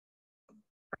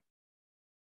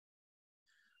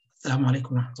Assalamu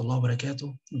alaikum wa rahmatullahi wa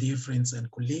barakatuh. Dear friends and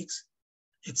colleagues,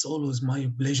 it's always my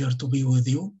pleasure to be with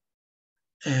you.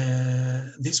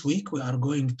 This week we are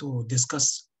going to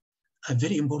discuss a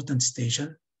very important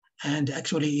station, and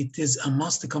actually it is a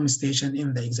must-come station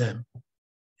in the exam.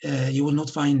 You will not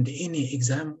find any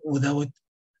exam without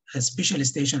a special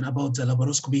station about the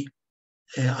laparoscopy.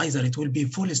 Either it will be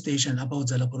full station about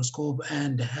the laparoscope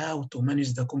and how to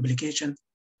manage the complication,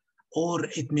 or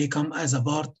it may come as a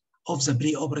part of the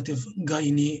preoperative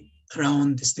gynae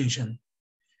round station.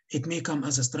 It may come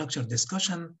as a structured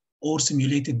discussion or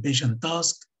simulated patient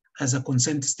task as a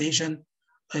consent station,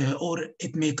 or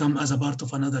it may come as a part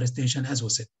of another station, as we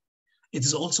said. It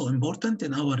is also important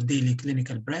in our daily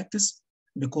clinical practice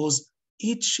because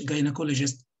each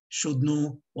gynecologist should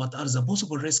know what are the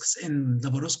possible risks in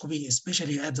laparoscopy,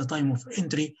 especially at the time of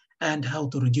entry, and how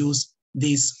to reduce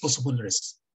these possible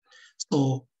risks.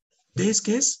 So in this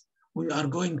case, we are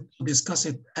going to discuss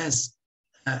it as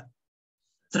a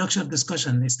structured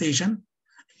discussion station.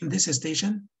 In this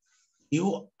station,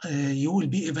 you will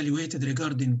be evaluated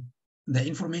regarding the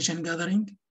information gathering,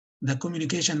 the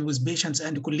communication with patients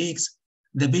and colleagues,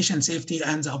 the patient safety,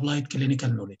 and the applied clinical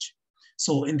knowledge.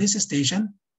 So in this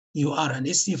station, you are an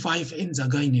SC5 in the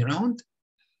gynae round,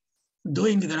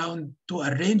 doing the round to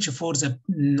arrange for the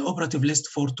operative list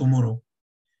for tomorrow.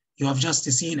 You have just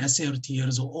seen a 30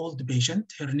 years old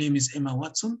patient. Her name is Emma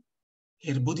Watson.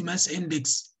 Her body mass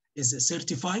index is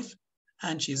 35,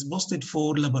 and she is posted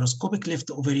for laparoscopic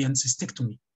left ovarian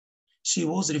cystectomy. She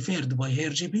was referred by her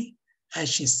GP as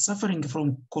she is suffering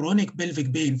from chronic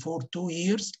pelvic pain for 2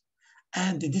 years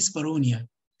and dyspareunia.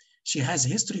 She has a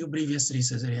history of previous 3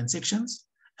 cesarean sections,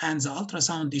 and the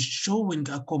ultrasound is showing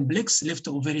a complex left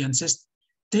ovarian cyst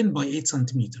 10 by 8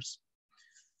 centimeters.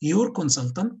 Your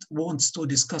consultant wants to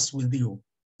discuss with you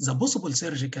the possible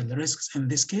surgical risks in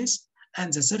this case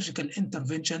and the surgical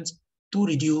interventions to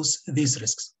reduce these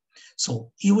risks.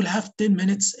 So you will have 10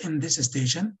 minutes in this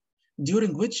station,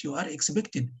 during which you are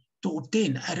expected to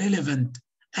obtain a relevant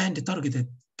and targeted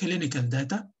clinical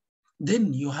data.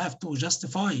 Then you have to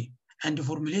justify and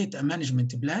formulate a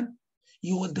management plan.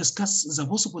 You will discuss the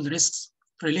possible risks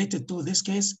related to this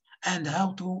case and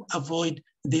how to avoid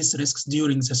these risks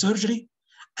during the surgery,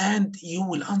 and you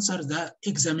will answer the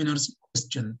examiner's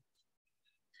question.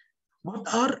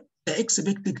 What are the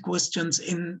expected questions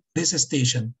in this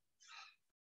station?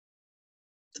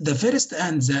 The first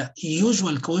and the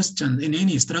usual question in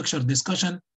any structured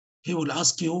discussion, he will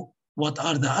ask you what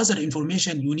are the other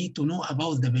information you need to know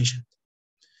about the patient.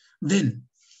 Then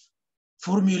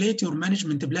formulate your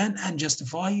management plan and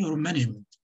justify your management.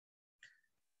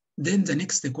 Then the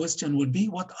next question will be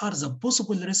what are the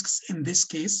possible risks in this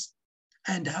case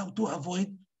and how to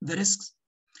avoid the risks.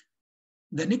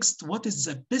 The next, what is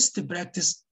the best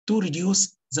practice to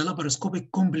reduce the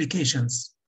laparoscopic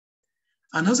complications?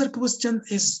 Another question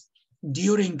is,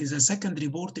 during the secondary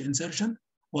port insertion,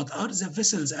 what are the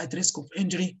vessels at risk of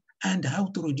injury and how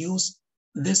to reduce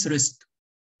this risk?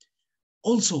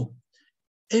 Also,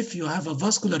 if you have a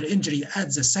vascular injury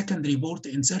at the secondary port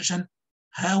insertion,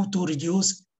 how to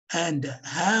reduce and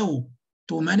how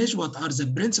to manage, what are the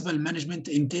principal management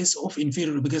in case of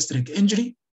inferior epigastric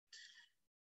injury.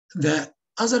 The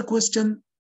other question,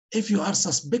 if you are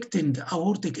suspecting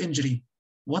aortic injury,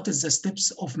 what is the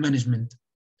steps of management?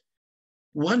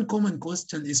 One common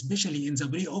question, especially in the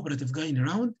preoperative gynae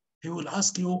round, he will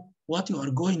ask you what you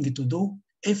are going to do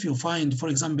if you find, for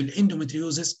example,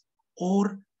 endometriosis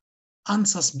or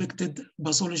unsuspected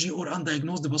pathology or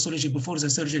undiagnosed pathology before the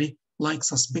surgery, like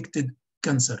suspected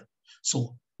cancer.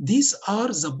 So these are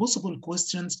the possible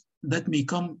questions that may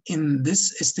come in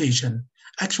this station.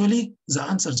 Actually, the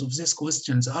answers of these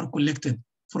questions are collected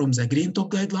from the Green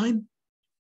Top guideline,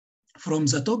 from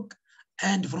the TOG,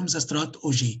 and from the Strat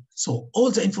OG. So all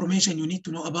the information you need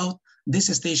to know about this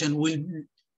station will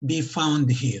be found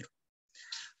here.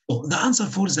 So the answer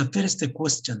for the first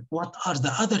question, what are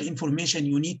the other information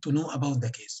you need to know about the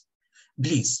case?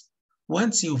 Please,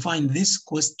 once you find this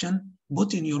question,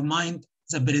 put in your mind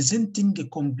the presenting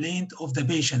complaint of the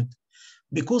patient,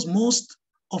 because most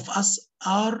of us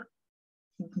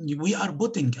we are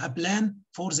putting a plan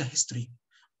for the history,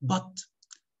 but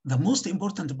the most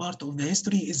important part of the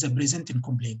history is the presenting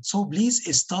complaint. So please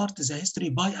start the history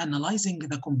by analyzing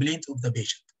the complaint of the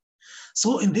patient.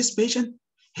 So in this patient,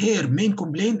 her main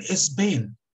complaint is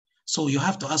pain. So you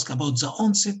have to ask about the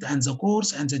onset and the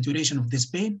course and the duration of this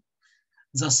pain,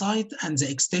 the site and the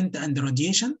extent and the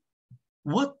radiation,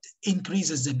 what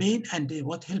increases the pain and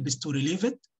what helps to relieve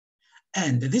it.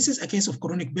 And this is a case of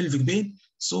chronic pelvic pain,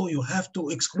 so you have to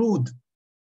exclude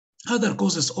other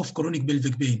causes of chronic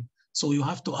pelvic pain. So you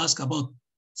have to ask about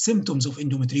symptoms of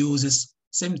endometriosis,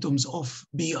 symptoms of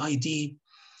PID,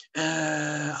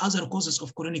 other causes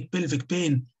of chronic pelvic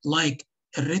pain like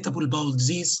irritable bowel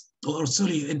disease or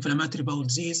inflammatory bowel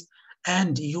disease,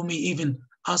 and you may even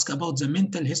ask about the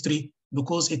mental history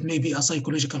because it may be a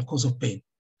psychological cause of pain.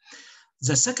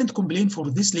 The second complaint for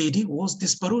this lady was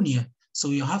dyspareunia. So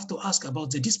you have to ask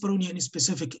about the dyspareunia in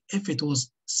specific, if it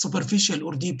was superficial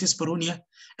or deep dyspareunia,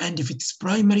 and if it is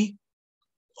primary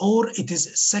or it is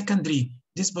secondary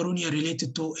dyspareunia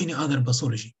related to any other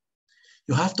pathology.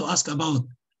 You have to ask about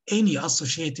any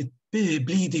associated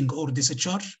bleeding or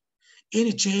discharge,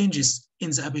 any changes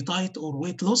in the appetite or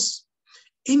weight loss,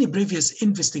 any previous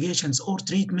investigations or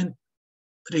treatment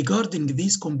regarding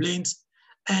these complaints,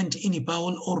 and any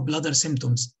bowel or bladder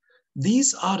symptoms.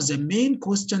 These are the main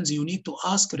questions you need to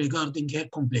ask regarding her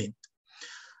complaint.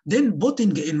 Then,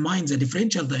 putting in mind the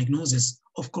differential diagnosis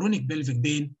of chronic pelvic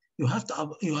pain, you have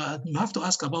to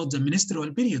ask about the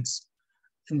menstrual periods,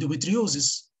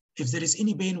 endometriosis, if there is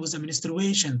any pain with the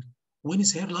menstruation, when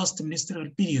is her last menstrual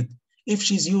period, if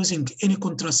she's using any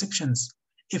contraceptions,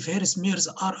 if her smears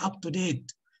are up to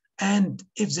date, and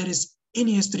if there is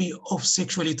any history of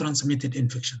sexually transmitted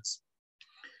infections.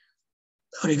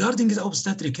 Regarding the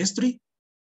obstetric history,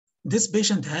 this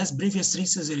patient has previous 3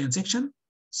 cesarean section,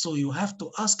 so you have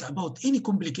to ask about any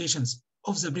complications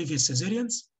of the previous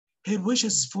cesareans, her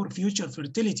wishes for future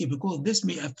fertility, because this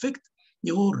may affect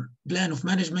your plan of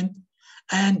management,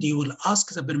 and you will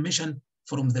ask the permission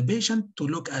from the patient to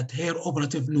look at her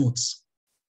operative notes.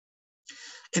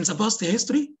 In the past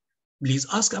history, please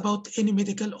ask about any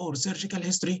medical or surgical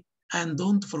history, and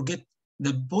don't forget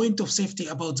the point of safety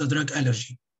about the drug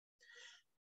allergy.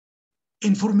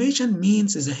 Information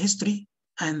means the history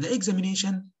and the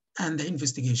examination and the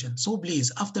investigation. So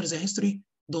please, after the history,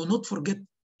 do not forget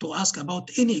to ask about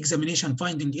any examination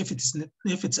finding if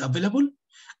it's available,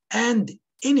 and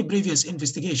any previous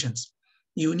investigations.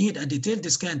 You need a detailed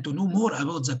scan to know more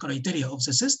about the criteria of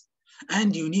the cyst,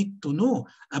 and you need to know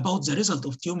about the result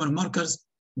of tumor markers.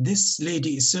 This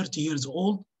lady is 30 years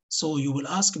old, so you will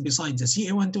ask besides the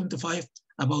CA125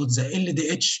 about the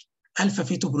LDH,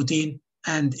 alpha-fetoprotein,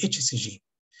 and HCG.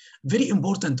 Very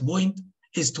important point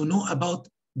is to know about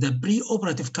the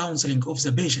pre-operative counseling of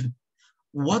the patient,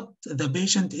 what the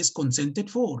patient is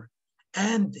consented for,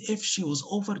 and if she was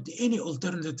offered any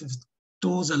alternative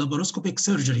to the laparoscopic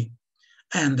surgery,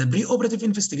 and the pre-operative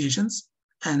investigations,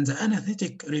 and the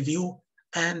anesthetic review,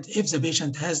 and if the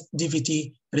patient has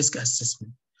DVT risk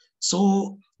assessment.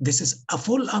 So this is a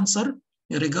full answer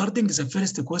regarding the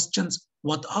first questions.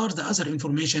 What are the other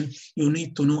information you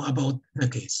need to know about the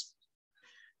case?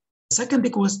 The second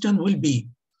question will be,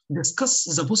 discuss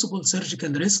the possible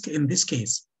surgical risk in this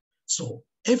case. So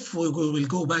if we will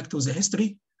go back to the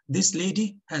history, this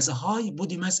lady has a high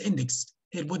body mass index.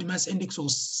 Her body mass index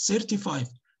was 35.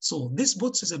 So this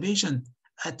puts the patient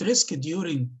at risk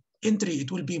during entry.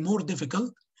 It will be more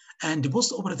difficult. And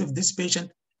post-operative, this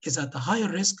patient is at a higher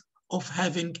risk of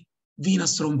having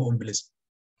venous thromboembolism.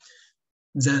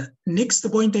 The next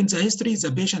point in the history,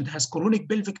 the patient has chronic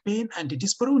pelvic pain and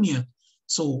dyspareunia.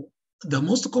 So the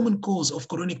most common cause of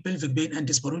chronic pelvic pain and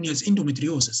dyspareunia is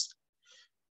endometriosis.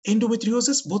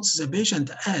 Endometriosis puts the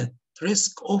patient at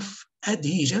risk of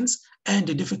adhesions and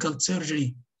difficult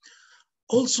surgery.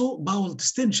 Also, bowel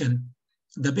distension.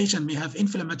 The patient may have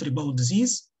inflammatory bowel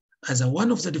disease as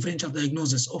one of the differential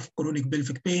diagnoses of chronic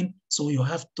pelvic pain, so you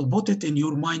have to put it in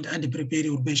your mind and prepare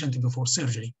your patient before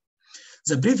surgery.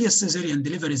 The previous cesarean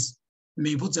deliveries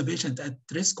may put the patient at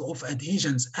risk of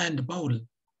adhesions and bowel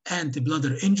and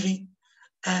bladder injury.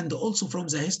 And also from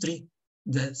the history,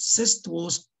 the cyst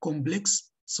was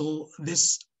complex, so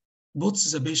this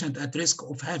puts the patient at risk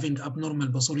of having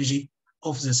abnormal pathology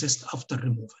of the cyst after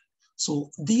removal.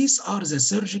 So these are the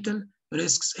surgical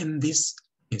risks in this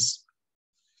case.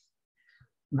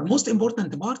 The most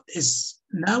important part is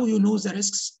now you know the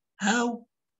risks, how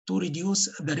to reduce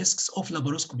the risks of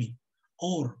laparoscopy,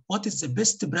 or what is the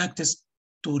best practice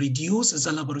to reduce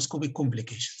the laparoscopic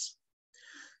complications.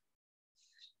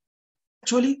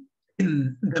 Actually,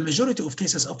 in the majority of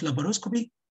cases of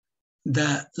laparoscopy,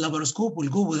 the laparoscope will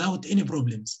go without any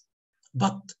problems,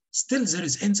 but still there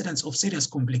is incidence of serious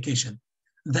complication.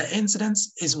 The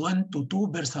incidence is 1 to 2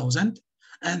 per 1,000,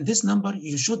 and this number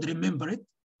you should remember it,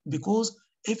 because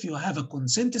if you have a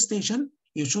consent station,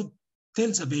 you should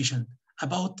tell the patient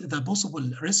about the possible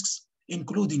risks,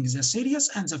 including the serious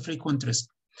and the frequent risk.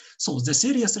 So the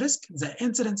serious risk, the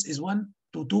incidence is 1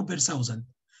 to 2 per 1,000.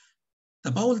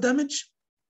 The bowel damage,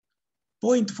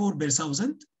 0.4 per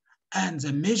 1,000, and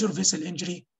the major vessel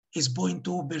injury is 0.2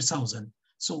 per 1,000.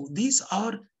 So these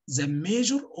are the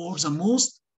major or the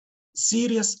most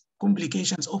serious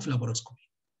complications of laparoscopy.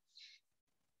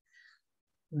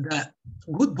 The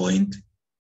good point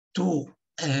to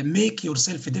make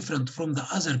yourself different from the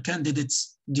other candidates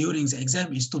during the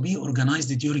exam is to be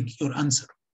organized during your answer.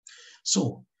 So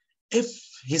if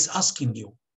he's asking you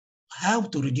how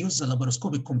to reduce the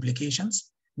laparoscopic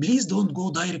complications, please don't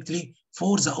go directly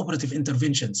for the operative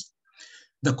interventions.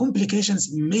 The complications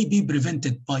may be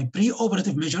prevented by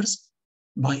pre-operative measures,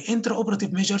 by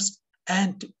intraoperative measures,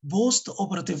 and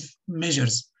post-operative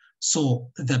measures. So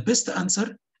the best answer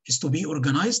is to be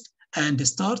organized and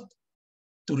start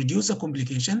to reduce the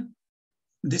complication.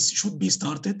 This should be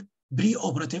started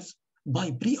pre-operative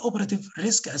by pre-operative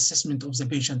risk assessment of the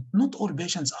patient. Not all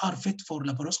patients are fit for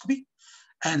laparoscopy,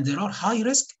 and there are high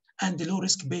risk and low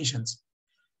risk patients.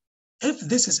 If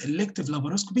this is elective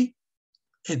laparoscopy,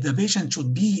 the patient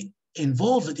should be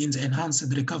involved in the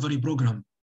enhanced recovery program.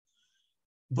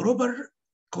 Proper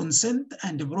consent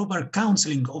and proper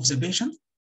counseling of the patient,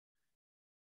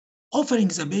 offering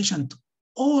the patient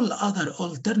all other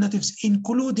alternatives,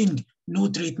 including no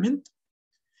treatment.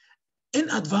 In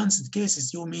advanced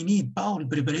cases, you may need bowel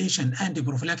preparation and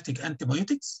prophylactic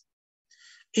antibiotics.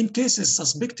 In cases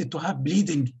suspected to have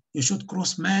bleeding, you should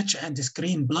cross-match and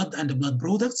screen blood and blood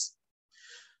products.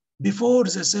 Before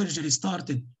the surgery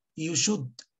started, you should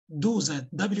do the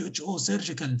WHO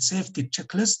surgical safety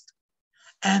checklist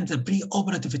and the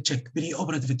pre-operative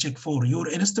check for your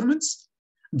instruments.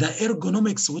 The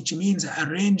ergonomics, which means the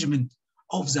arrangement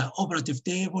of the operative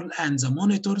table and the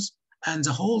monitors and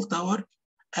the whole tower,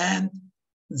 and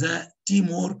the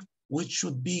teamwork, which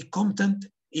should be competent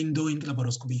in doing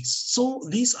laparoscopy. So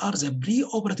these are the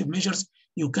pre-operative measures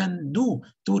you can do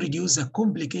to reduce the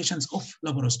complications of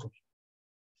laparoscopy.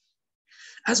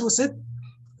 As we said,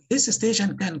 this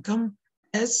station can come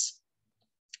as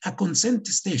a consent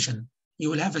station. You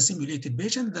will have a simulated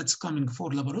patient that's coming for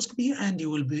laparoscopy, and you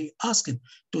will be asked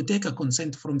to take a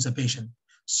consent from the patient.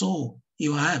 So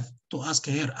you have to ask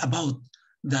her about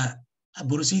the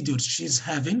procedure she's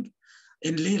having.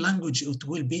 In lay language, it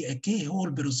will be a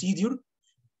keyhole procedure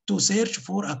to search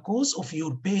for a cause of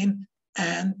your pain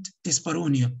and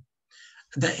dyspareunia.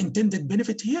 The intended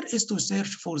benefit here is to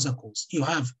search for the cause. You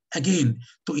have, again,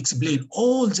 to explain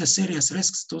all the serious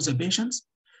risks to the patients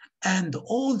and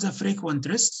all the frequent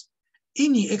risks,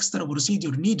 any extra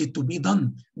procedure needed to be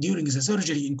done during the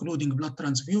surgery, including blood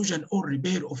transfusion or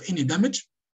repair of any damage,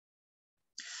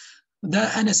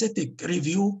 the anesthetic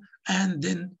review, and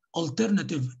then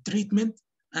alternative treatment,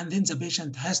 and then the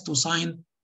patient has to sign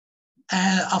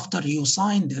after you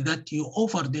signed that you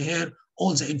offered her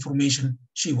all the information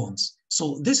she wants.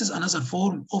 So this is another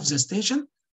form of the station.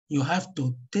 You have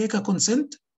to take a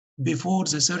consent before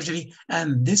the surgery,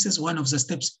 and this is one of the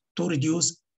steps to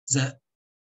reduce the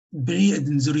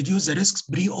risks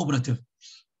pre-operative.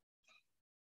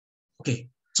 Okay,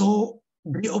 so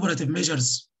pre-operative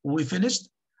measures we finished.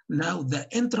 Now the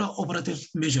intraoperative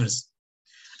measures.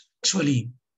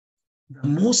 Actually, the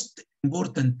most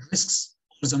important risks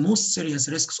or the most serious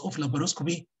risks of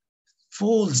laparoscopy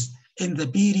falls in the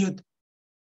period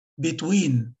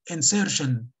between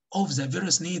insertion of the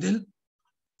varus needle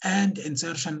and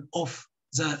insertion of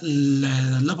the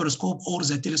laparoscope or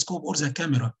the telescope or the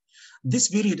camera. This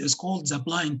period is called the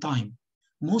blind time.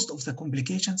 Most of the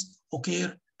complications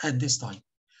occur at this time.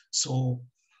 So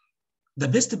the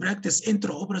best practice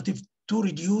intraoperative to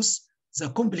reduce the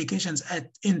complications at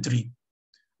entry.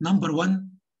 Number one,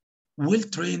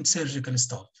 well-trained surgical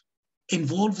staff.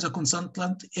 Involve the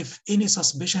consultant if any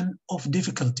suspicion of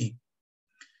difficulty.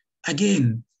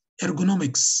 Again,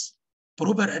 ergonomics,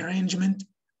 proper arrangement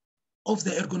of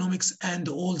the ergonomics and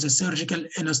all the surgical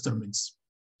instruments.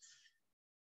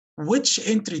 Which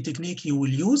entry technique you will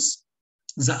use?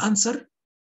 The answer,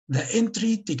 the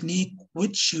entry technique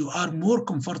which you are more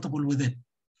comfortable with it.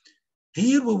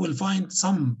 Here we will find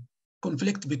some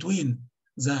conflict between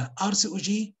the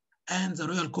RCOG and the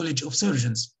Royal College of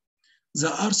Surgeons. The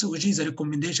RCOG, the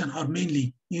recommendation are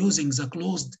mainly using the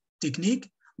closed technique,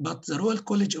 but the Royal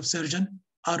College of Surgeons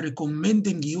are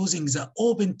recommending using the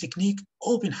open technique,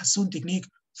 open Hassoun technique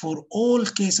for all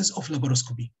cases of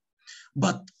laparoscopy.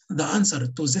 But the answer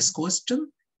to this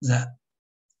question, the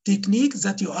technique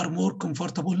that you are more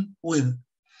comfortable with.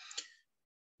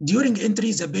 During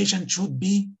entry, the patient should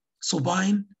be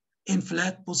supine in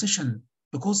flat position,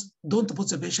 because don't put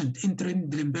the patient in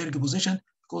Trendelenburg position,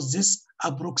 because this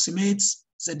approximates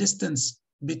the distance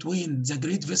between the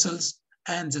great vessels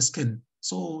and the skin.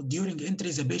 So during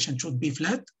entry, the patient should be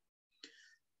flat.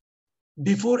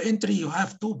 Before entry, you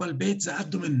have to palpate the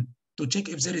abdomen to check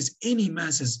if there is any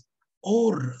masses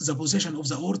or the position of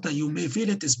the aorta. You may feel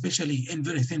it, especially in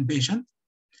very thin patient.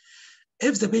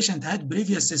 If the patient had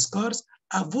previous scars,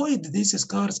 avoid these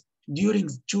scars during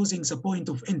choosing the point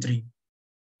of entry.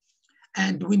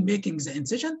 And when making the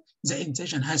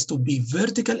incision has to be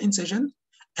vertical incision,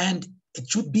 and it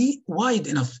should be wide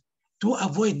enough to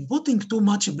avoid putting too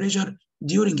much pressure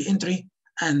during entry.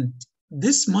 And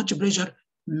this much pressure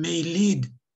may lead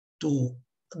to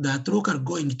the trocar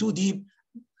going too deep,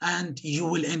 and you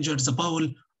will injure the bowel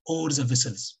or the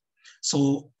vessels.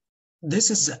 So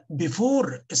this is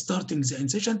before starting the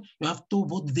incision, you have to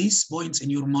put these points in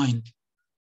your mind.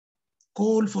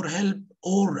 Call for help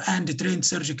and trained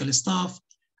surgical staff,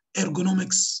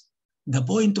 ergonomics, the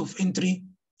point of entry,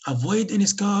 avoid any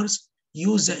scars,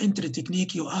 use the entry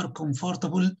technique you are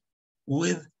comfortable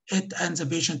with it, and the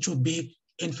patient should be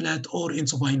in flat or in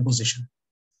supine position.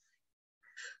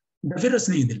 The varus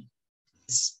needle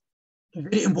is a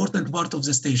very important part of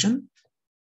the station.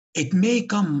 It may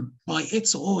come by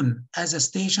its own as a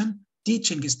station,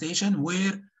 teaching station,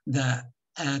 where the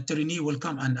trainee will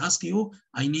come and ask you,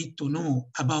 I need to know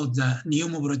about the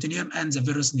pneumoperitoneum and the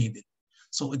varus needle.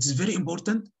 So it's very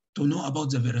important to know about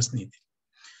the varus needle.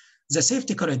 The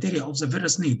safety criteria of the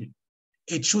varus needle,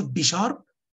 it should be sharp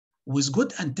with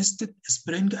good and tested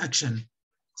spring action.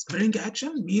 Spring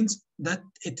action means that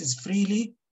it is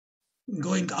freely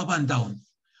going up and down.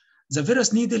 The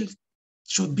varus needle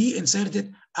should be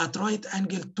inserted at right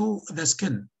angle to the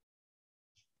skin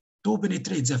to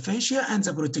penetrate the fascia and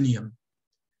the peritoneum.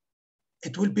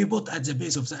 It will be put at the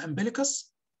base of the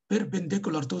umbilicus,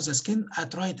 perpendicular to the skin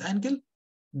at right angle.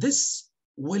 This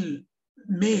will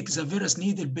make the varus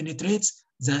needle penetrates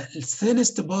the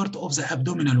thinnest part of the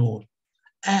abdominal wall.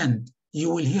 And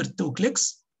you will hear two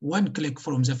clicks, one click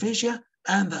from the fascia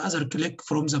and the other click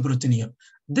from the peritoneum.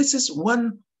 This is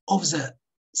one of the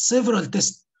several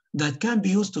tests that can be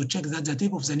used to check that the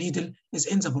tip of the needle is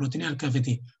in the peritoneal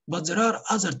cavity. But there are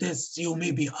other tests. You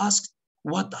may be asked,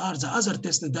 what are the other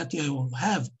tests that you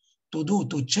have to do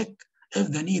to check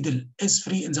if the needle is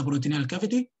free in the peritoneal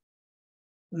cavity?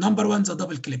 Number one, the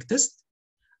double click test.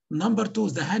 Number two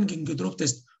is the hanging drop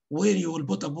test, where you will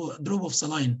put a drop of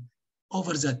saline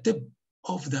over the tip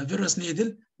of the varus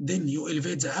needle, then you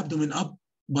elevate the abdomen up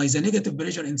by the negative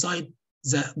pressure inside,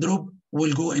 the drop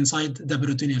will go inside the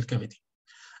peritoneal cavity.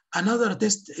 Another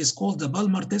test is called the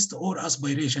Palmer test or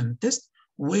aspiration test,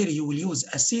 where you will use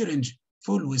a syringe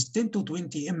full with 10 to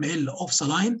 20 ml of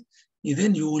saline.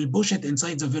 Then you will push it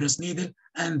inside the varus needle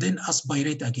and then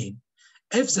aspirate again.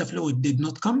 If the fluid did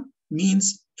not come,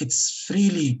 means it's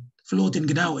freely floating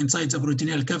now inside the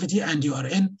peritoneal cavity and you are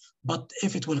in, but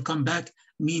if it will come back,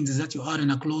 means that you are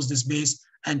in a closed space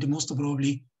and most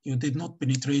probably you did not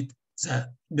penetrate the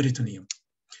peritoneum.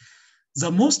 The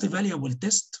most valuable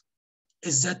test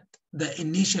is that the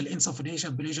initial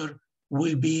insufflation pressure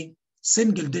will be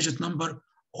single digit number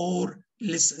or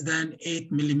less than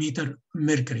 8 millimeter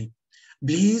mercury.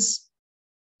 Please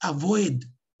avoid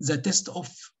the test of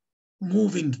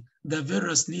moving the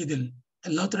varus needle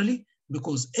laterally,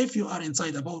 because if you are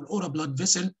inside a bowel or a blood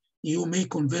vessel, you may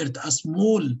convert a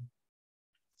small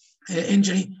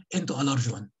injury into a large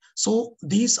one. So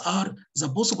these are the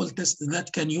possible tests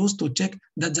that can use to check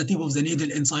that the tip of the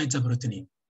needle inside the peritoneum.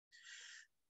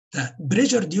 The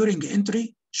pressure during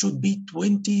entry should be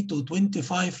 20 to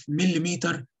 25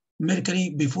 millimeter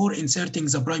mercury before inserting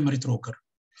the primary trocar.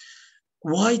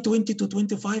 Why 20 to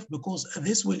 25? Because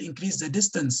this will increase the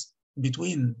distance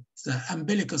between the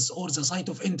umbilicus or the site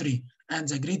of entry and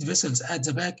the great vessels at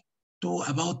the back to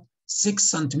about 6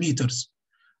 centimeters.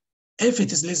 If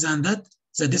it is less than that,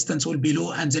 the distance will be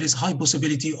low and there is high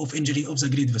possibility of injury of the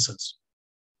great vessels.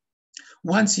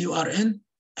 Once you are in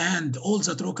and all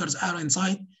the trocars are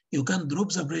inside, you can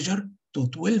drop the pressure to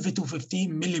 12 to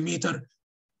 15 millimeter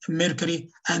mercury,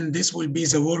 and this will be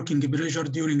the working pressure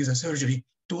during the surgery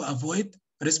to avoid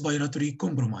respiratory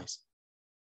compromise.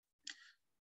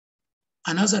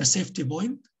 Another safety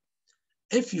point,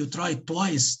 if you try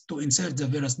twice to insert the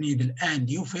varus needle and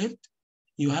you failed,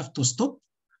 you have to stop,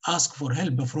 ask for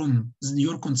help from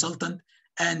your consultant,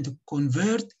 and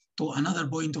convert to another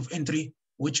point of entry,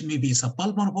 which may be a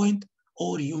Palmer point,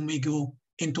 or you may go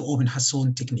into open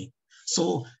Hasson technique.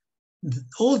 So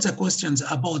all the questions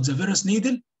about the varus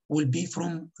needle will be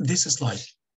from this slide.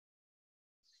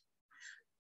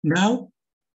 Now,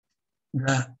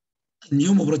 the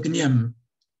pneumoperitoneum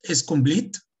is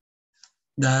complete.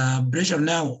 The pressure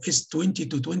now is 20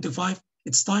 to 25.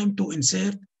 It's time to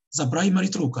insert the primary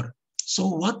trocar. So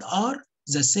what are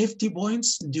the safety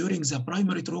points during the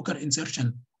primary trocar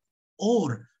insertion,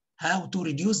 or how to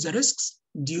reduce the risks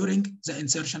during the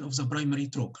insertion of the primary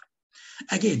trocar?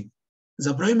 Again,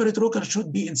 the primary trocar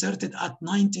should be inserted at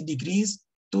 90 degrees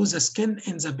to the skin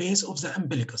in the base of the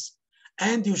umbilicus.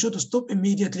 and you should stop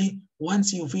immediately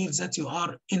once you feel that you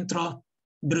are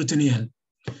intraperitoneal.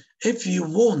 If you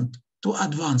want to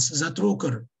advance the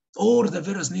trocar or the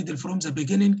varus needle from the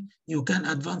beginning, you can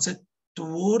advance it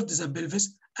towards the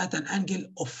pelvis at an angle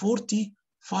of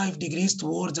 45 degrees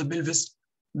towards the pelvis.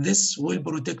 This will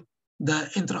protect the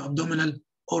intra-abdominal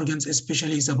organs,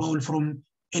 especially the bowel, from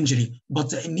injury.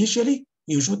 But initially,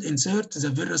 you should insert the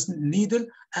varus needle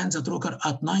and the trocar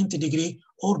at 90 degrees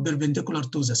or perpendicular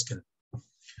to the skin.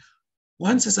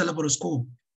 Once the laparoscope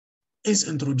is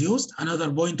introduced,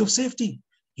 another point of safety,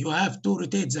 you have to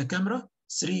rotate the camera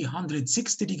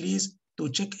 360 degrees to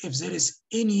check if there is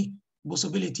any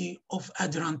possibility of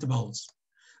adherent bowels.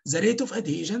 The rate of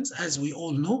adhesions, as we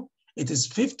all know, it is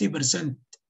 50%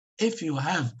 if you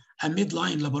have a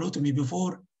midline laparotomy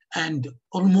before, and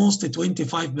almost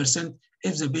 25%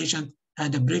 if the patient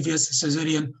had a previous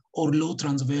cesarean or low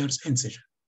transverse incision.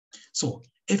 So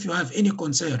if you have any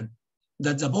concern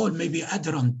that the bowel may be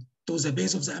adherent to the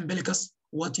base of the umbilicus,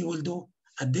 what you will do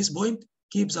at this point,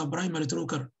 keep the primary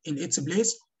trocar in its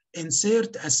place,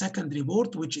 insert a secondary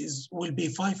board, which will be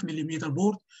 5mm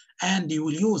board, and you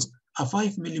will use a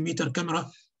 5mm camera.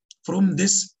 From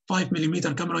this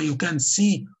 5mm camera, you can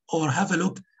see or have a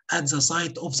look at the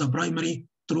site of the primary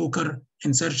trocar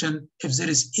insertion, if there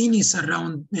is any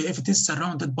if it is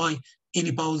surrounded by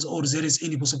any bowels or there is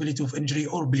any possibility of injury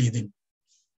or bleeding.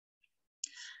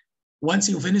 Once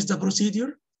you finish the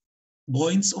procedure,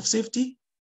 points of safety,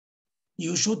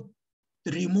 you should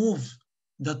remove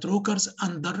the trocars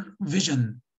under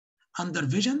vision. Under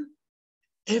vision,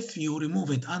 if you remove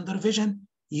it under vision,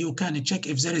 you can check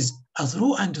if there is a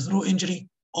through and through injury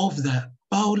of the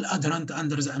bowel adherent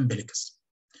under the umbilicus.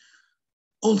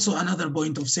 Also, another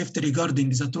point of safety regarding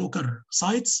the trocar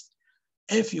sites,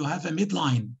 if you have a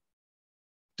midline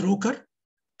trocar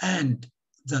and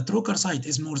the trocar site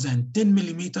is more than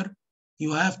 10mm,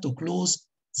 you have to close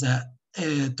the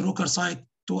trocar site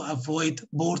to avoid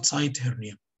port site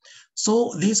hernia.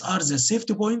 So these are the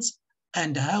safety points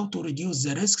and how to reduce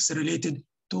the risks related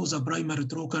to the primary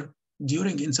trocar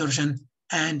during insertion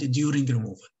and during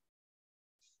removal.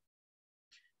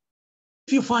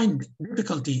 If you find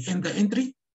difficulty in the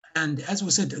entry, and as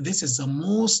we said, this is the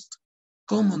most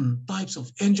common types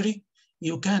of injury,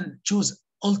 you can choose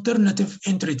alternative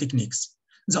entry techniques.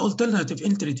 The alternative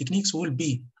entry techniques will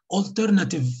be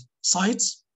alternative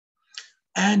sites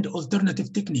and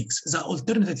alternative techniques. The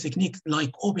alternative technique,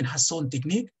 like open Hasson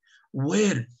technique,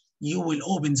 where you will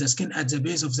open the skin at the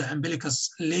base of the umbilicus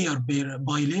layer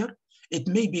by layer. It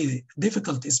may be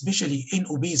difficult, especially in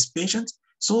obese patients,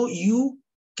 so you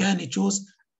can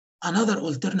choose another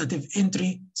alternative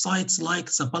entry sites like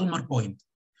the palmar point.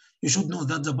 You should know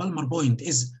that the palmar point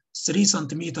is 3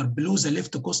 cm below the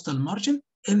left costal margin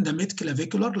in the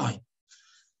mid-clavicular line.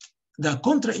 The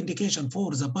contraindication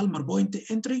for the palmar point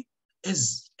entry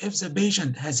is if the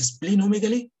patient has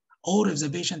splenomegaly or if the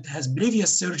patient has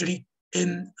previous surgery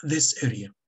in this area.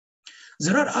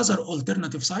 There are other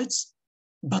alternative sites,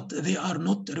 but they are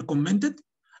not recommended.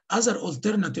 Other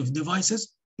alternative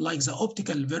devices like the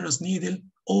optical varus needle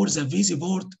or the VZ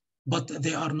board, but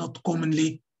they are not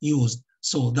commonly used.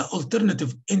 So the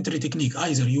alternative entry technique,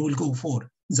 either you will go for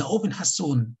the open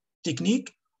Hasson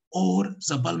technique or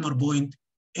the palmar point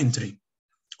entry.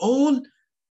 All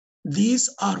these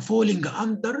are falling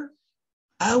under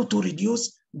how to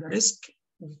reduce the risk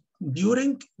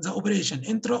during the operation,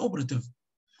 intraoperative.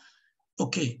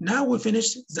 Okay, now we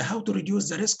finish the how to reduce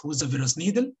the risk with the varus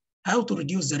needle, how to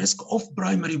reduce the risk of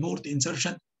primary board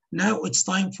insertion. Now it's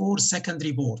time for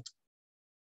secondary board.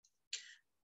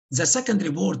 The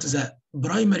secondary board, the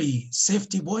primary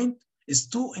safety point is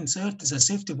to insert the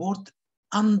safety board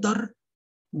under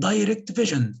direct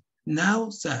vision. Now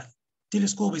the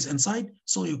telescope is inside,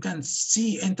 so you can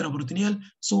see intraperitoneal,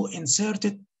 so insert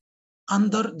it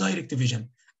under direct vision.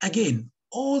 Again,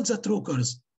 all the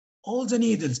trocars, all the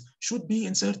needles should be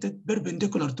inserted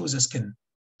perpendicular to the skin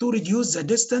to reduce the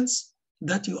distance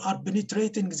that you are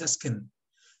penetrating the skin.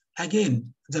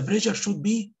 Again, the pressure should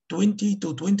be 20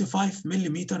 to 25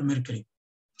 millimeter mercury.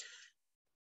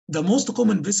 The most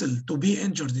common vessel to be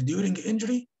injured during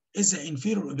injury is the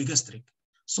inferior epigastric.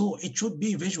 So it should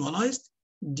be visualized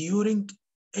during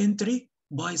entry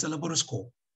by the laparoscope.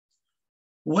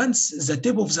 Once the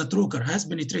tip of the trocar has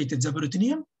penetrated the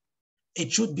peritoneum,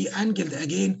 it should be angled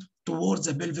again towards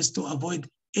the pelvis to avoid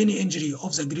any injury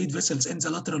of the great vessels in the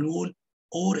lateral wall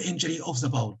or injury of the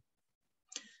bowel.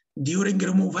 During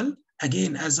removal,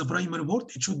 again as the primary board,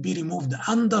 it should be removed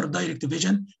under direct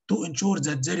vision to ensure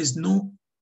that there is no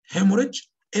hemorrhage.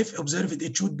 If observed,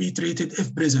 it should be treated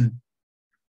if present.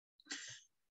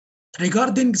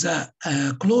 Regarding the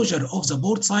closure of the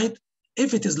board side,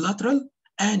 If it is lateral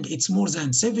and it's more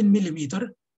than 7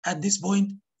 millimeter, at this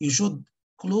point, you should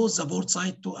close the port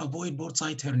site to avoid port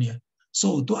site hernia.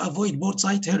 So to avoid port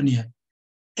site hernia,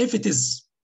 if it is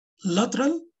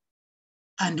lateral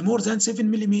and more than 7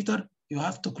 millimeter, you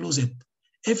have to close it.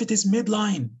 If it is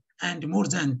midline and more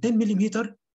than 10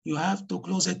 millimeter, you have to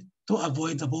close it to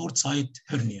avoid the port site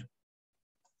hernia.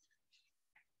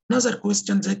 Another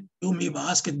question that you may be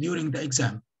asked during the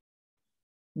exam.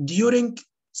 During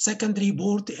secondary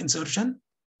port insertion,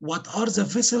 what are the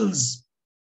vessels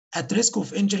at risk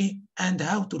of injury and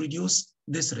how to reduce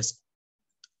this risk?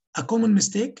 A common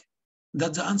mistake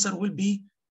that the answer will be,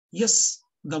 yes,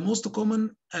 the most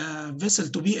common vessel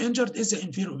to be injured is the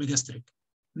inferior epigastric.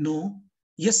 No,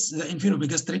 yes, the inferior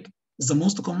epigastric is the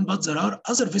most common, but there are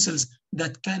other vessels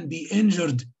that can be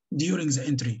injured during the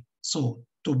entry. So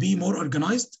to be more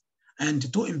organized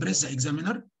and to impress the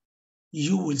examiner,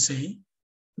 you will say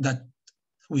that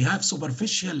we have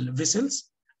superficial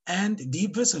vessels and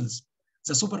deep vessels.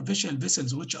 The superficial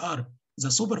vessels, which are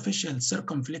the superficial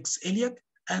circumflex iliac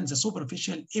and the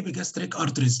superficial epigastric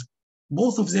arteries.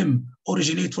 Both of them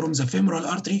originate from the femoral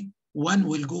artery. One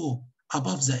will go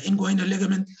above the inguinal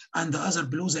ligament and the other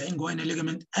below the inguinal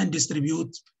ligament and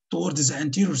distribute towards the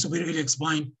anterior superior iliac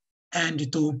spine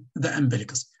and to the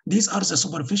umbilicus. These are the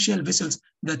superficial vessels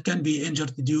that can be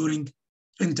injured during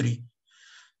entry.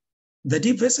 The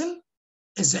deep vessel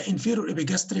is the inferior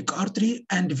epigastric artery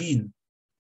and vein.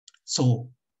 So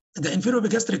the inferior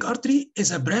epigastric artery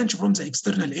is a branch from the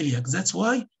external iliac. That's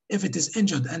why if it is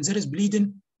injured and there is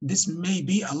bleeding, this may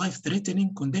be a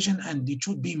life-threatening condition and it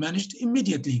should be managed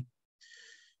immediately.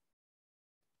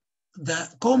 The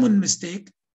common mistake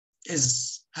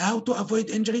is how to avoid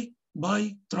injury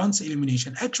by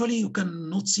trans-elimination. Actually, you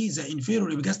cannot see the inferior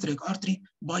epigastric artery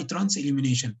by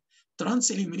trans-elimination.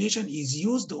 Trans-elimination is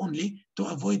used only to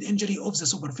avoid injury of the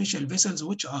superficial vessels,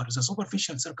 which are the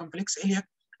superficial circumflex iliac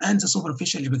and the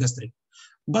superficial epigastric.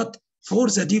 But for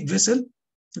the deep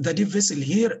vessel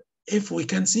here, if we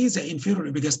can see the inferior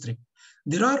epigastric,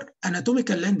 there are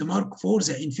anatomical landmark for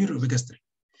the inferior epigastric.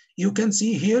 You can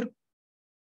see here,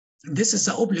 this is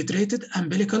the obliterated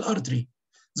umbilical artery.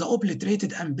 The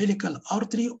obliterated umbilical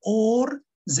artery or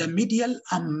the medial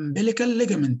umbilical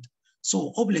ligament.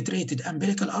 So obliterated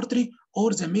umbilical artery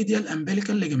or the medial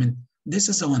umbilical ligament. This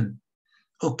is the one.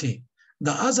 Okay.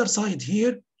 The other side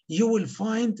here, you will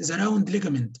find the round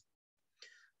ligament.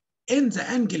 In the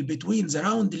angle between the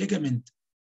round ligament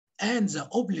and the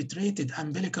obliterated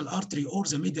umbilical artery or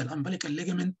the medial umbilical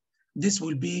ligament, this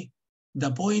will be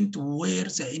the point where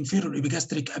the inferior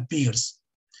epigastric appears.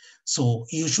 So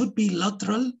you should be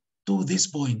lateral to this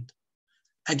point.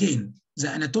 Again, the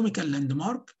anatomical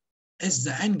landmark is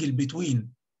the angle between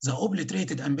the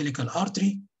obliterated umbilical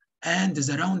artery and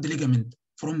the round ligament.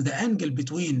 From the angle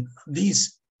between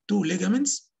these two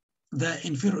ligaments, the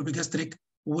inferior epigastric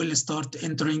will start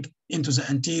entering into the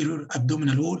anterior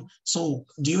abdominal wall. So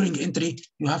during entry,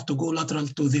 you have to go lateral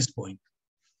to this point.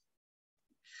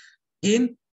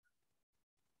 Again,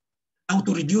 how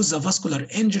to reduce the vascular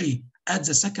injury at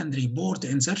the secondary port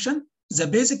insertion. The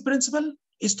basic principle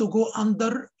is to go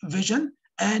under vision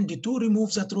and to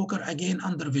remove the trocar again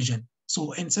under vision.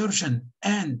 So insertion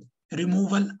and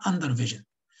removal under vision.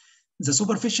 The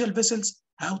superficial vessels,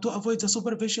 how to avoid the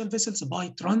superficial vessels? By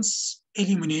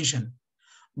trans-elimination.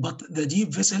 But the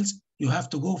deep vessels, you have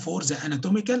to go for the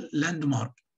anatomical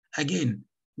landmark. Again,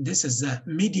 this is the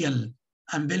medial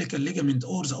umbilical ligament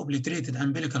or the obliterated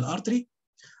umbilical artery.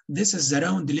 This is the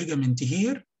round ligament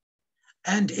here.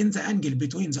 And in the angle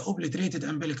between the obliterated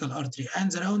umbilical artery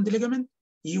and the round ligament,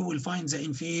 you will find the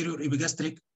inferior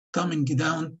epigastric coming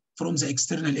down from the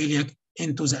external iliac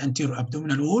into the anterior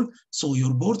abdominal wall. So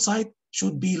your port site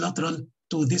should be lateral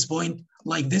to this point.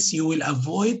 Like this, you will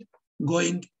avoid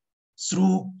going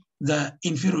through the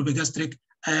inferior epigastric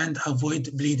and avoid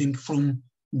bleeding from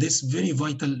this very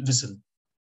vital vessel.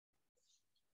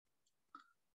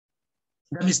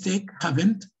 The mistake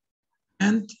happened.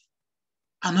 And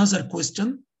another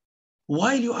question,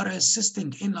 while you are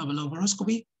assisting in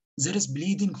laparoscopy, there is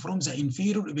bleeding from the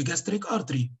inferior epigastric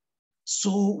artery.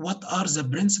 So what are the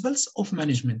principles of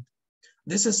management?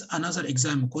 This is another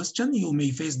exam question you may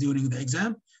face during the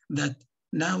exam, that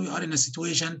now you are in a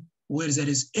situation where there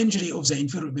is injury of the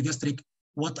inferior epigastric.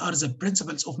 What are the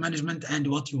principles of management and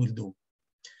what you will do?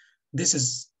 This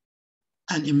is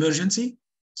an emergency.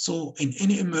 So in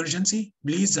any emergency,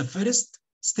 please, the first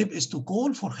step is to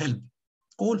call for help.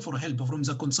 Call for help from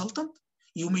the consultant.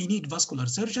 You may need vascular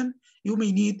surgeon. You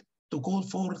may need to call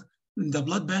for the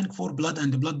blood bank for blood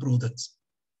and blood products.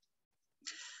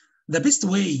 The best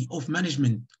way of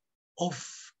management of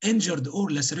injured or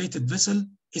lacerated vessel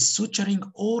is suturing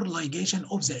or ligation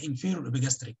of the inferior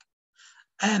epigastric.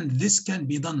 And this can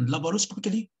be done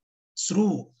laparoscopically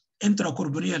through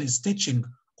intracorporeal stitching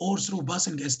or through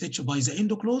passing a stitch by the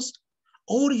endoclose,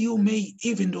 or you may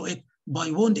even do it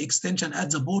by wound extension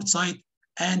at the port site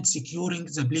and securing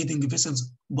the bleeding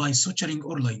vessels by suturing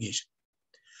or ligation.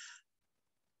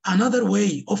 Another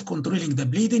way of controlling the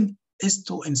bleeding is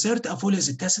to insert a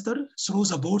Foley's catheter through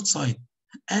the port site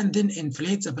and then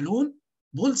inflate the balloon,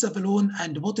 pull the balloon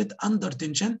and put it under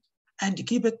tension and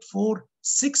keep it for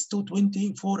 6 to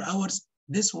 24 hours.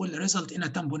 This will result in a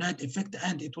tamponade effect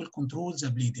and it will control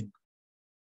the bleeding.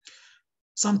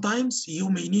 Sometimes you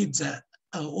may need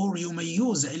or you may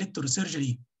use the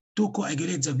electrosurgery to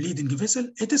coagulate the bleeding vessel.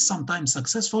 It is sometimes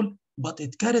successful, but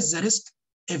it carries the risk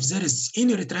if there is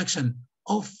any retraction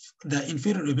of the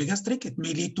inferior epigastric, it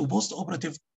may lead to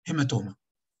post-operative hematoma.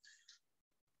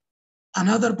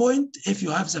 Another point, if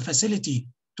you have the facility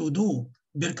to do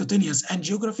percutaneous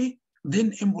angiography,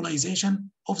 then embolization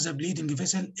of the bleeding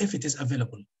vessel if it is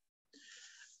available.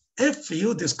 If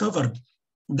you discovered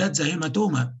that the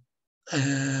hematoma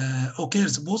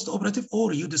occurs post-operative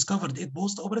or you discovered it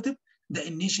post-operative, the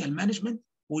initial management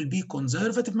will be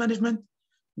conservative management.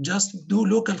 Just do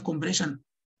local compression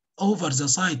over the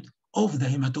site of the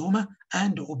hematoma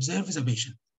and observe the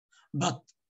patient. But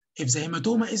if the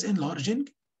hematoma is enlarging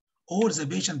or the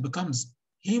patient becomes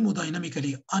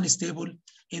hemodynamically unstable,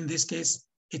 in this case,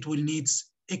 it will need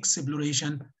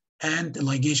exploration and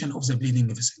ligation of the bleeding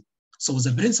vessel. So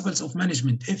the principles of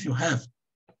management, if you have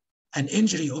an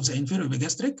injury of the inferior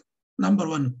epigastric, number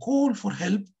 1, call for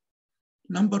help.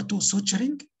 Number 2,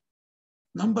 suturing.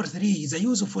 Number 3, the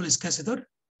use of Foley's catheter.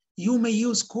 You may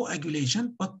use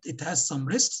coagulation, but it has some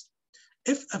risks.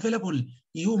 If available,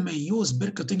 you may use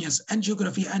percutaneous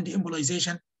angiography and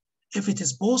embolization. If it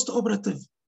is post-operative,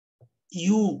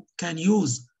 you can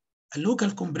use a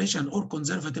local compression or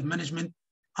conservative management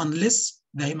unless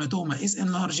the hematoma is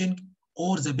enlarging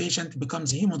or the patient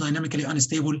becomes hemodynamically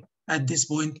unstable. At this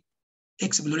point,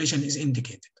 exploration is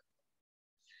indicated.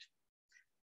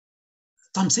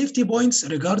 Some safety points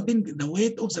regarding the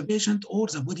weight of the patient or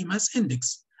the body mass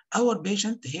index. Our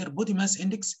patient here, body mass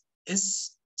index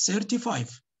is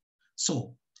 35.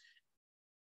 So,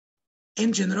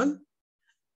 in general,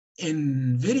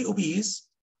 in very obese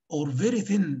or very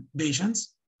thin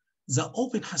patients, the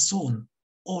open Hasson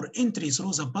or entry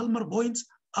through the palmar points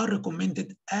are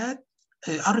recommended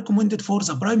for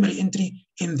the primary entry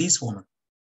in this woman.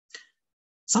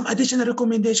 Some additional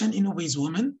recommendation in obese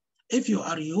women, if you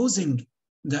are using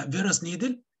the varus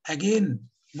needle, again,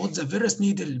 put the varus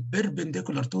needle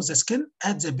perpendicular to the skin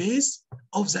at the base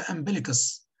of the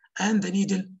umbilicus, and the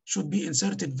needle should be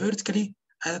inserted vertically.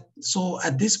 So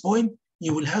at this point,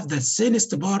 you will have the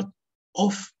thinnest part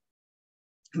of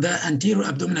the anterior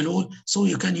abdominal wall, so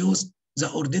you can use the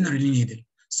ordinary needle.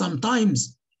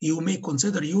 Sometimes you may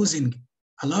consider using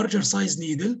a larger size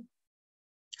needle,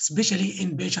 especially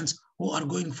in patients who are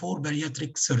going for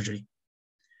bariatric surgery.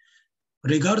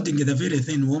 Regarding the very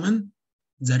thin woman,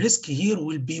 the risk here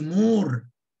will be more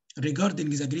regarding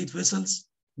the great vessels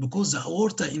because the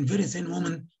aorta in very thin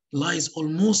woman lies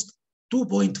almost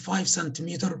 2.5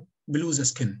 centimeter below the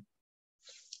skin.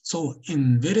 So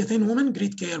in very thin woman,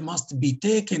 great care must be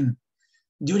taken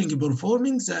during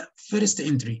performing the first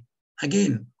entry.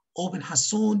 Again, open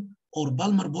Hasson or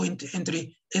palmar point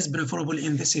entry is preferable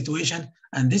in this situation.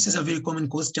 And this is a very common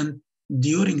question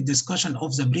during discussion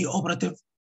of the preoperative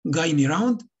gynae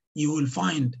round. You will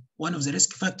find one of the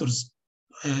risk factors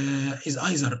is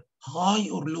either high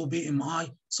or low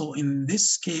BMI. So in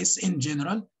this case, in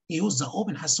general, use the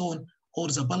open Hasson or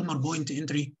the palmar point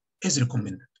entry is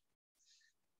recommended.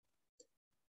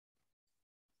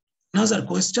 Another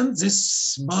question,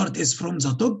 this part is from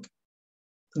the TOG,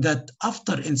 that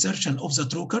after insertion of the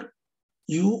trocar,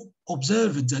 you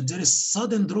observed that there is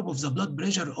sudden drop of the blood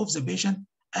pressure of the patient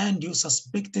and you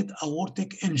suspected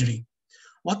aortic injury.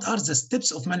 What are the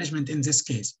steps of management in this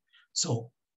case?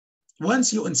 So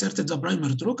once you inserted the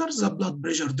primary trocar, the blood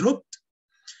pressure dropped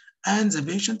and the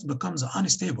patient becomes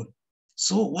unstable.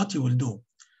 So what you will do?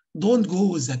 Don't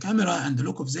go with the camera and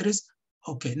look if there is,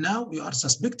 okay, now you are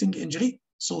suspecting injury.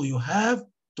 So you have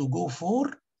to go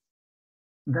for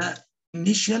the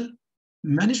initial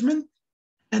management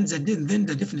and then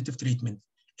the definitive treatment.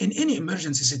 In any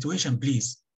emergency situation,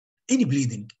 please, any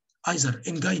bleeding, either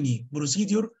in gynae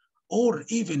procedure or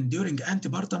even during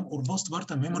antepartum or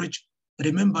postpartum hemorrhage,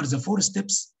 remember the 4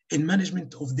 steps in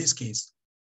management of this case: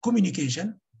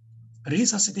 communication,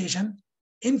 resuscitation,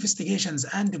 investigations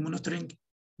and monitoring,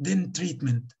 then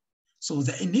treatment. So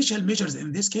the initial measures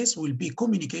in this case will be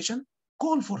communication,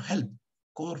 call for help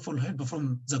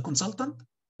from the consultant,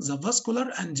 the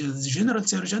vascular and the general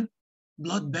surgeon,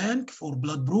 blood bank for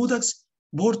blood products,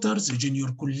 porters, junior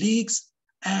colleagues,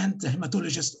 and the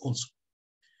hematologist also.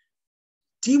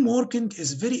 Team working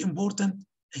is very important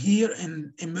here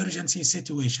in emergency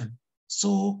situation.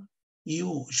 So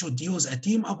you should use a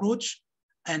team approach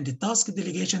and task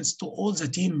delegations to all the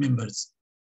team members.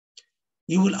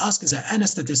 You will ask the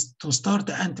anesthetist to start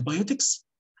antibiotics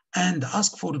and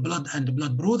ask for blood and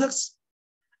blood products,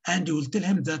 and you will tell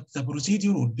him that the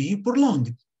procedure will be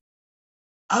prolonged.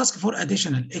 Ask for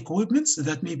additional equipments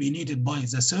that may be needed by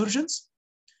the surgeons.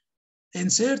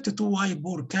 Insert 2 wide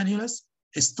bore cannulas,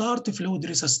 start fluid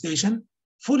resuscitation,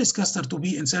 full scaster to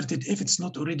be inserted if it's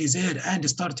not already there, and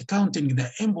start counting the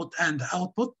input and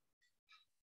output,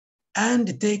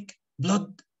 and take blood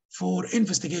for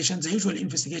investigations. The usual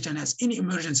investigation as any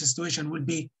emergency situation will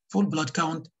be full blood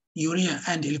count, urea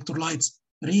and electrolytes,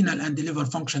 renal and liver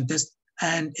function test,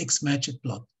 and X-matched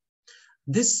blood.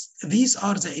 These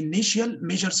are the initial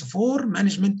measures for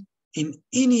management in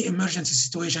any emergency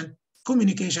situation: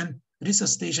 communication,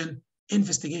 resuscitation,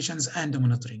 investigations, and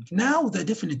monitoring. Now, the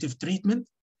definitive treatment.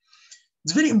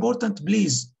 It's very important,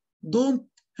 please don't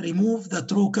remove the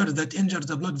trocar that injured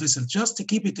the blood vessel. Just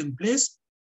keep it in place.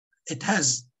 It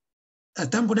has a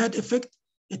tamponade effect.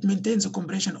 It maintains the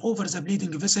compression over the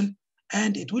bleeding vessel,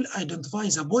 and it will identify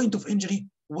the point of injury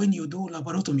when you do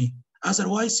laparotomy.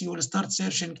 Otherwise, you will start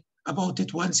searching about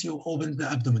it once you open the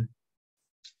abdomen.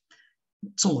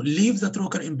 So leave the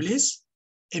trocar in place.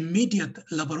 Immediate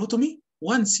laparotomy.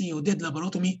 Once you did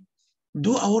laparotomy,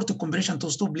 do aortic compression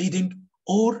to stop bleeding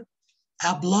or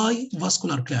apply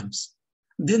vascular clamps.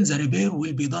 Then the repair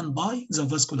will be done by the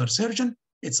vascular surgeon.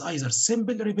 It's either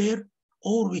simple repair,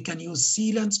 or we can use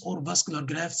sealants or vascular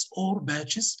grafts or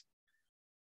patches.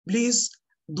 Please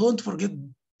don't forget,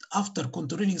 after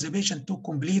contouring the patient, to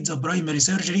complete the primary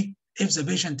surgery if the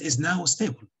patient is now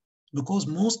stable, because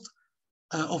most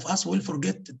of us will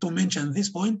forget to mention this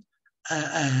point.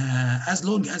 As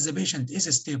long as the patient is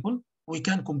stable, we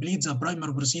can complete the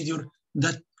primary procedure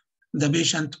that the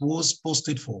patient was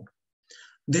posted for.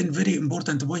 Then, very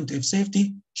important point of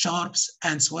safety, sharps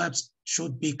and swabs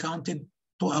should be counted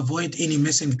to avoid any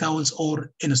missing towels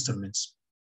or instruments.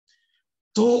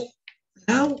 So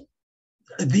now,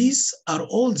 these are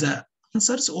all the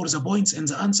answers or the points in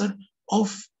the answer of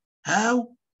how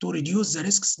to reduce the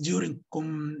risks during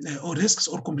risks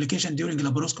or complication during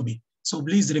laparoscopy. So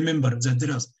please remember that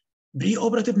there are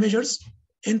pre-operative measures,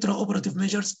 intraoperative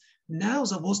measures, now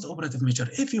the post-operative measure.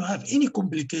 If you have any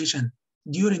complication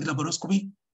during laparoscopy,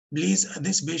 please,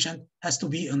 this patient has to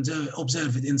be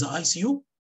observed in the ICU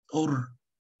or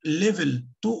level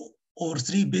 2 or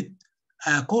 3 bed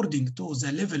according to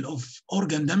the level of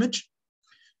organ damage.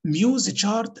 Use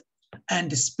chart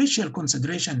and special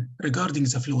consideration regarding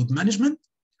the fluid management,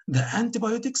 the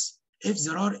antibiotics, if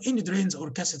there are any drains or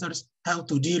catheters, how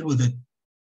to deal with it.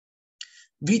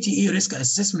 VTE risk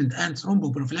assessment and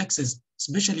thromboprophylaxis,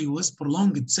 especially with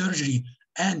prolonged surgery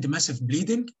and massive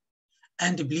bleeding.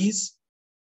 And please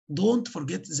don't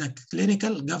forget the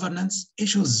clinical governance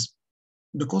issues,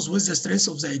 because with the stress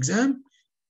of the exam,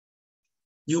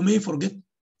 you may forget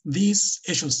these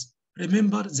issues.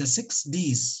 Remember the 6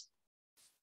 Ds.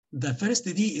 The first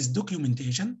D is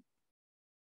documentation,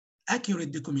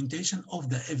 accurate documentation of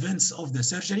the events of the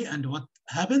surgery and what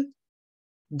happened,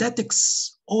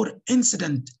 datics or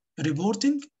incident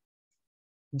reporting,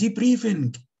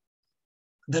 debriefing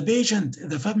the patient,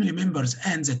 the family members,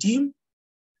 and the team,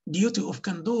 duty of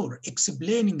candor,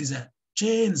 explaining the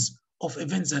chains of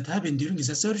events that happened during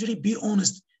the surgery, be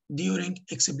honest during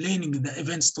explaining the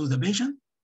events to the patient,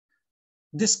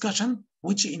 discussion,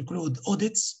 which include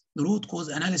audits, root cause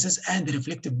analysis, and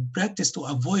reflective practice to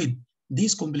avoid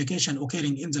these complications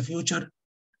occurring in the future.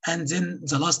 And then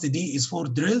the last D is for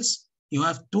drills. You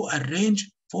have to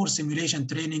arrange for simulation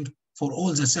training for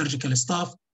all the surgical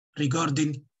staff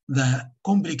regarding the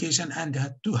complication and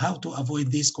how to avoid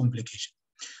these complications.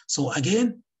 So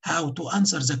again, how to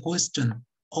answer the question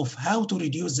of how to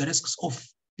reduce the risks of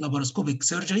laparoscopic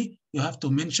surgery, you have to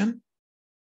mention,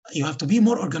 you have to be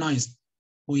more organized.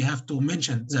 We have to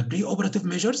mention the pre-operative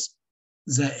measures,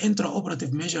 the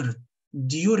intraoperative measure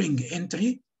during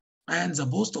entry, and the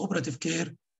post-operative care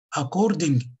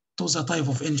according to the type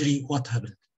of injury, what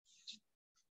happened.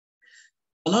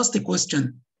 The last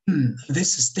question in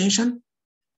this station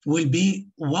will be,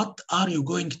 what are you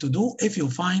going to do if you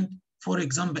find, for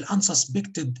example,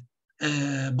 unsuspected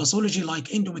pathology like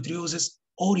endometriosis,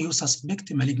 or you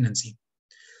suspect malignancy?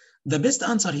 The best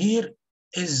answer here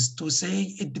is to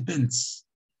say it depends.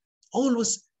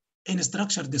 Always in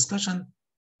structured discussion,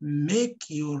 make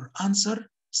your answer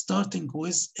starting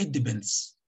with it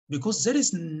depends. because there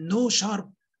is no sharp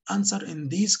answer in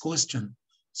this question.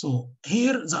 So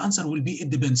here the answer will be, it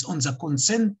depends on the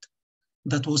consent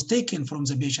that was taken from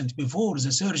the patient before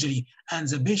the surgery and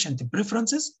the patient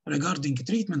preferences regarding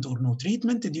treatment or no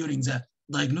treatment during the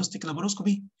diagnostic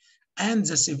laparoscopy, and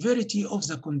the severity of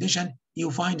the condition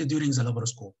you find during the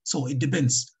laparoscopy. So it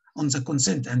depends on the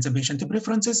consent and the patient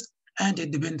preferences, and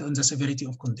it depends on the severity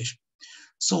of condition.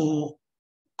 So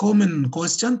common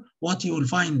question, what you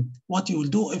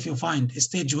will do if you find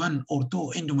stage 1 or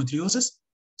 2 endometriosis.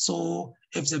 So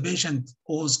if the patient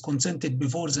was consented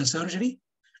before the surgery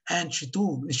and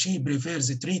she prefers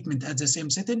the treatment at the same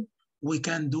setting, we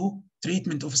can do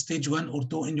treatment of stage 1 or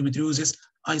 2 endometriosis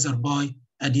either by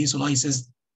adhesolysis,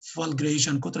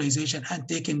 fulguration, cauterization, and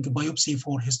taking biopsy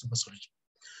for histopathology.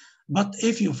 But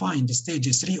if you find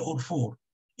stage 3 or 4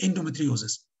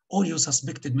 endometriosis, or you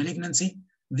suspected malignancy,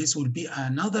 this will be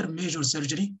another major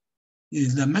surgery.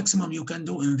 The maximum you can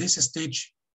do in this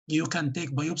stage, you can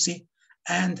take biopsy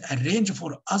and arrange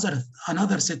for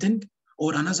another setting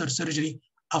or another surgery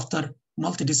after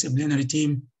multidisciplinary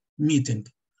team meeting.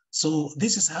 So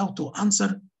this is how to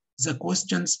answer the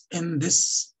questions in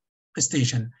this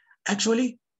station.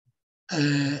 Actually,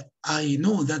 I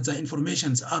know that the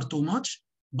informations are too much,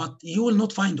 but you will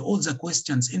not find all the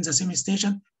questions in the same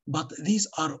station, but these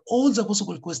are all the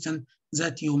possible questions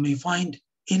that you may find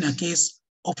in a case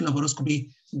of laparoscopy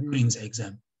during the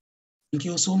exam. Thank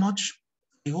you so much.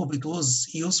 I hope it was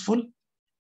useful.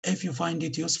 If you find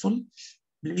it useful,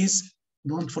 please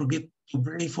don't forget to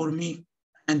pray for me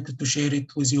and to share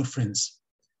it with your friends.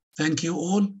 Thank you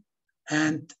all,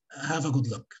 and have a good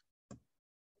luck.